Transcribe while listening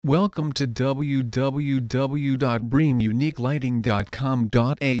Welcome to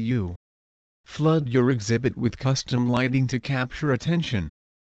www.breamuniquelighting.com.au. Flood your exhibit with custom lighting to capture attention.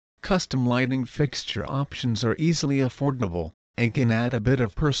 Custom lighting fixture options are easily affordable, and can add a bit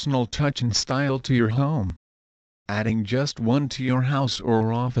of personal touch and style to your home. Adding just one to your house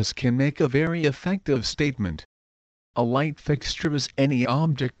or office can make a very effective statement. A light fixture is any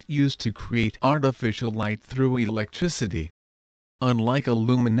object used to create artificial light through electricity. Unlike a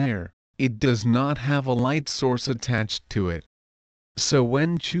luminaire, it does not have a light source attached to it. So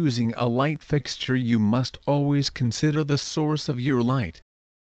when choosing a light fixture, you must always consider the source of your light.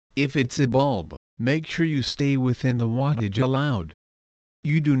 If it's a bulb, make sure you stay within the wattage allowed.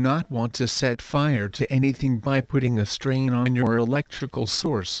 You do not want to set fire to anything by putting a strain on your electrical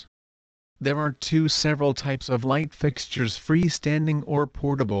source. There are several types of light fixtures: freestanding or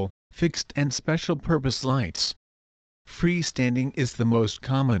portable, fixed and special purpose lights. Freestanding is the most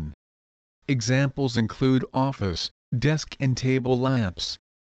common. Examples include office, desk and table lamps.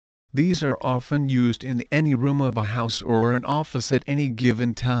 These are often used in any room of a house or an office at any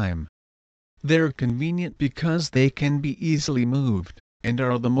given time. They're convenient because they can be easily moved, and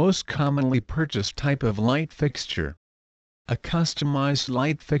are the most commonly purchased type of light fixture. A customized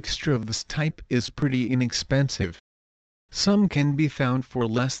light fixture of this type is pretty inexpensive. Some can be found for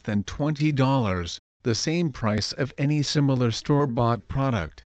less than $20, the same price of any similar store-bought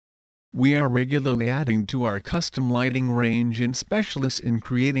product. We are regularly adding to our custom lighting range and specialists in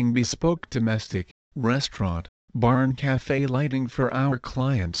creating bespoke domestic, restaurant, bar and cafe lighting for our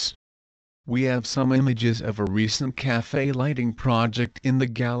clients. We have some images of a recent cafe lighting project in the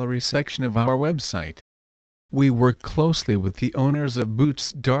gallery section of our website. We work closely with the owners of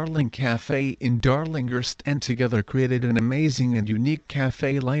Boots Darling Cafe in Darlinghurst and together created an amazing and unique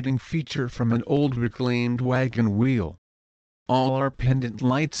cafe lighting feature from an old reclaimed wagon wheel. All our pendant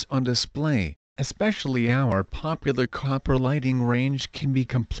lights on display, especially our popular copper lighting range, can be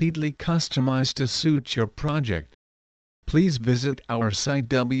completely customized to suit your project. Please visit our site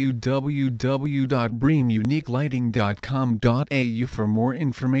www.breamuniquelighting.com.au for more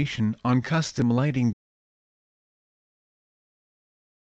information on custom lighting.